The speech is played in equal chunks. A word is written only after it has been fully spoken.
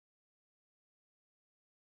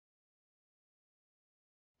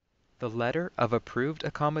The Letter of Approved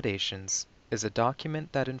Accommodations is a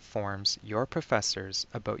document that informs your professors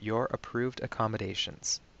about your approved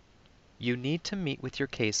accommodations. You need to meet with your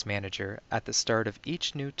case manager at the start of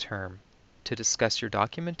each new term to discuss your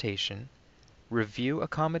documentation, review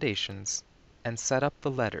accommodations, and set up the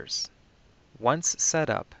letters. Once set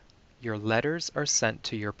up, your letters are sent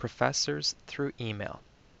to your professors through email.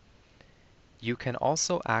 You can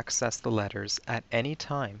also access the letters at any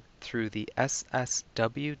time through the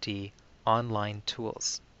SSWD online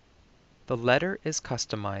tools. The letter is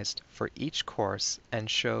customized for each course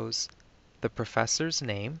and shows the professor's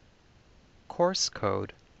name, course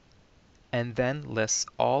code, and then lists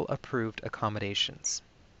all approved accommodations.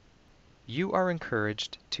 You are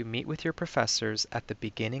encouraged to meet with your professors at the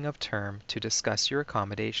beginning of term to discuss your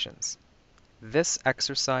accommodations. This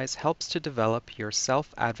exercise helps to develop your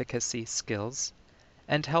self-advocacy skills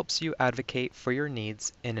and helps you advocate for your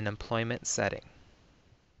needs in an employment setting.